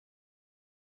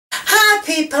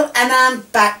Hello people, and I'm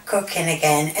back cooking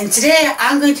again, and today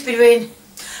I'm going to be doing,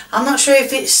 I'm not sure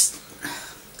if it's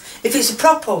a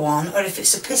proper one or if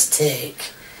it's a piss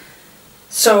take.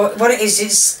 So what it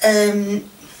is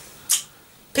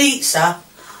pizza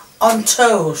on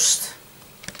toast.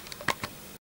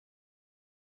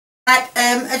 Right,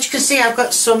 as you can see, I've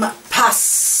got some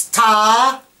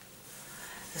pasta,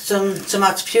 some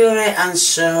tomato puree and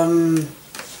some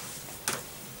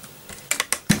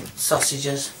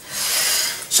sausages.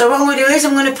 So what I'm going to do is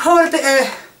I'm going to pour a bit of,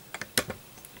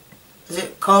 is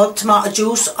it called tomato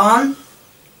juice on.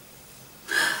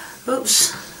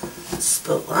 Oops,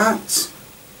 spilt that.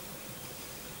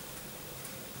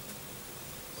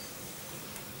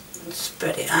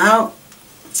 Spread it out,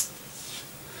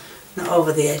 not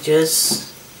over the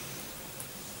edges.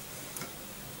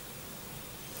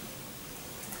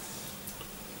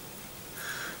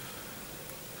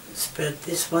 Spread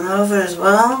this one over as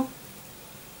well.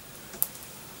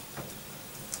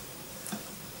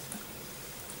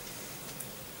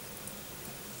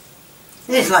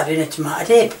 It's like doing a tomato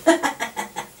dip.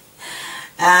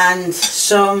 And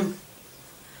some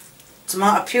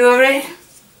tomato puree. I'm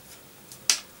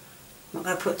not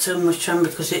going to put too much on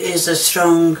because it is a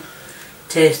strong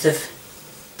taste of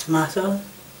tomato.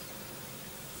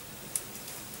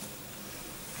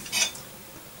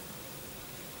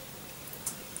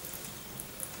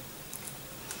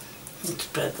 And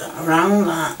spread that around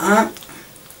like that.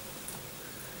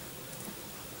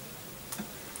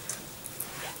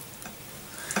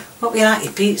 Hope you like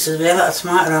your pizzas with a lot of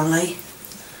tomato on, Lee.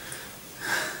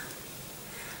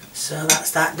 So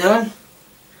that's that done.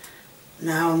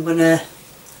 Now I'm going to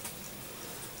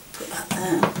put that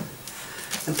there.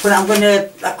 And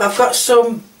I've got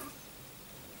some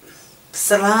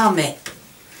salami.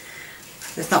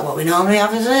 It's not what we normally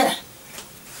have, is it?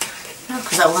 No,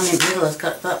 because that one in the middle has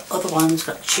got, that other one's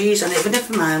got cheese on it, but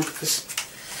never mind because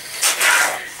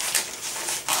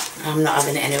I'm not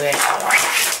having it anyway.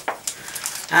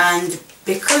 And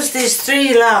because there's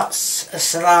 3 lots of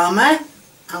salami,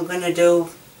 I'm going to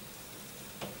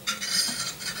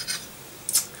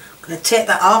take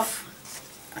that off.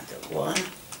 I do 1,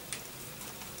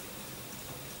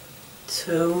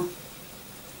 2,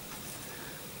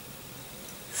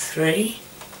 3.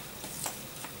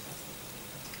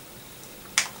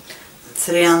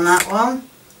 3 on that one.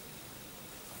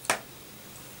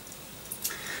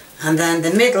 And then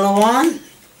the middle one,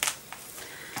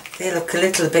 they look a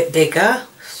little bit bigger,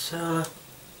 so,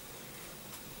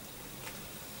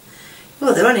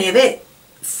 oh, they're only a bit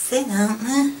thin, aren't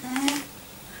they?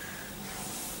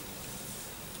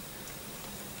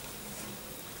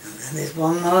 And then there's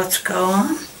one more to go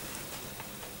on.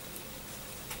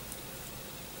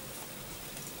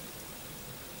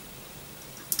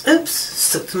 Oops,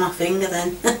 stuck to my finger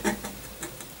then.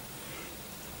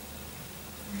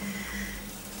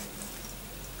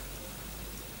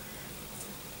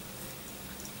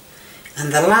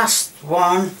 And the last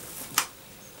one,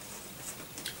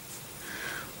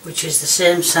 which is the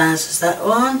same size as that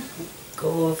one,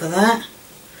 go over that.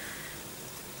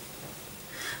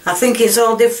 I think it's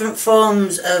all different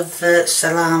forms of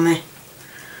salami.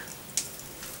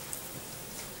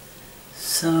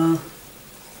 So,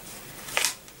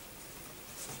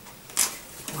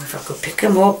 if I could pick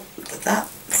them up, that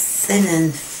thin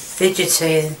and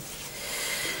fidgety.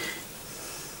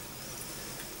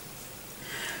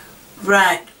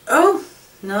 Right, oh,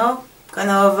 no, gone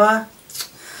over.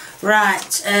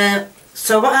 Right,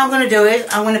 so what I'm going to do is,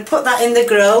 I'm going to put that in the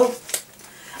grill.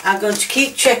 I'm going to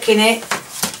keep checking it.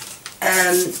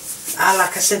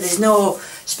 Like I said, there's no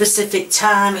specific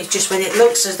time, it's just when it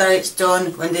looks as though it's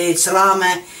done, when the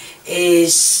salami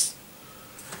is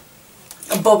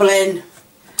bubbling,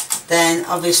 then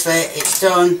obviously it's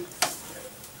done.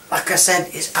 Like I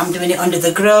said, I'm doing it under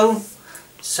the grill,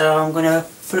 so I'm going to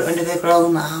put it under the grill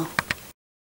now.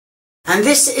 And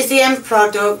this is the end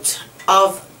product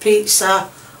of pizza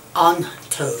on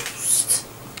toast.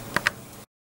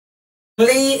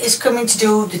 Lee is coming to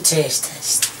do the taste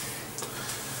test.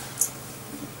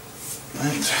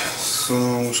 Right, so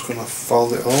I'm just going to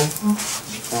fold it over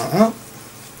like that,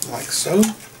 like so.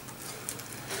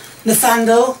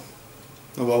 Nathaniel.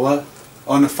 What?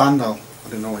 Oh, Nathaniel. I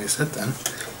didn't know what you said then.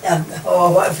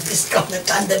 Or whatever it's called,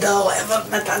 Nathaniel, whatever,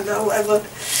 Nathaniel, whatever.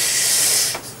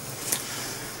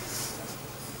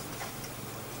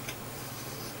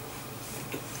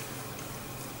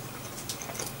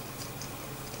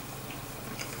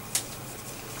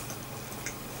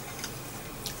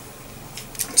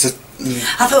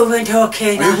 I thought we weren't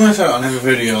talking. Are you going to say it on every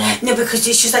video? No, because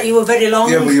it's just that you were very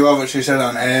long. Yeah, but you have actually said it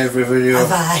on every video.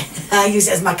 Have I? I use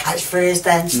it as my catchphrase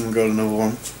then. Got another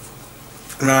one.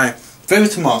 Right. Very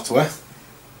tomato-y.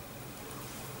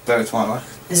 Very tomato-y.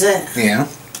 Is it? Yeah.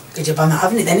 Good job on not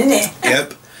having it then, isn't it?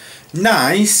 Yep.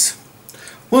 Nice.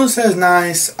 Wouldn't say as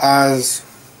nice as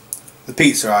the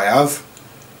pizza I have.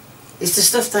 It's the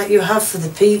stuff that you have for the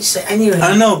pizza anyway.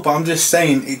 I know, but I'm just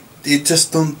saying, it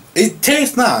just don't... It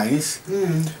tastes nice,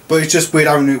 but it's just weird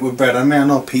having it with bread. I mean, I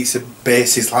know pizza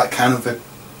base is like kind of a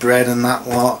bread and that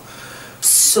lot.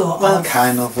 Sort Well, of.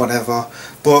 kind of, whatever.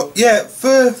 But yeah,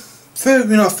 for you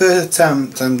know, first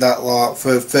attempt and that lot,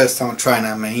 for the first time trying,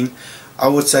 I mean, I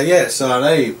would say yeah, it's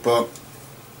alright, but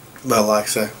well, like I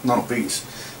say, not pizza,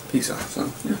 so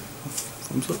yeah,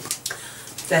 thumbs up.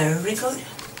 Very good.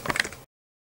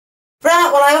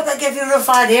 Right, well I hope that gave you a rough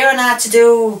idea on how to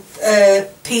do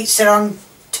pizza on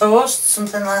toast,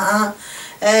 something like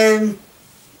that.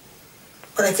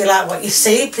 But if you like what you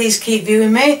see, please keep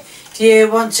viewing me. If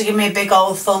you want to give me a big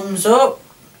old thumbs up,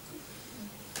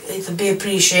 it would be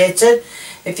appreciated.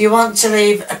 If you want to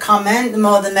leave a comment, the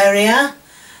more the merrier.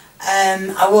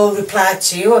 I will reply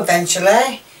to you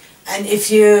eventually. And if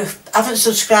you haven't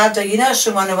subscribed, or you know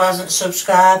someone who hasn't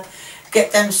subscribed,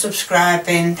 get them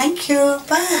subscribing. Thank you.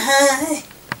 Bye.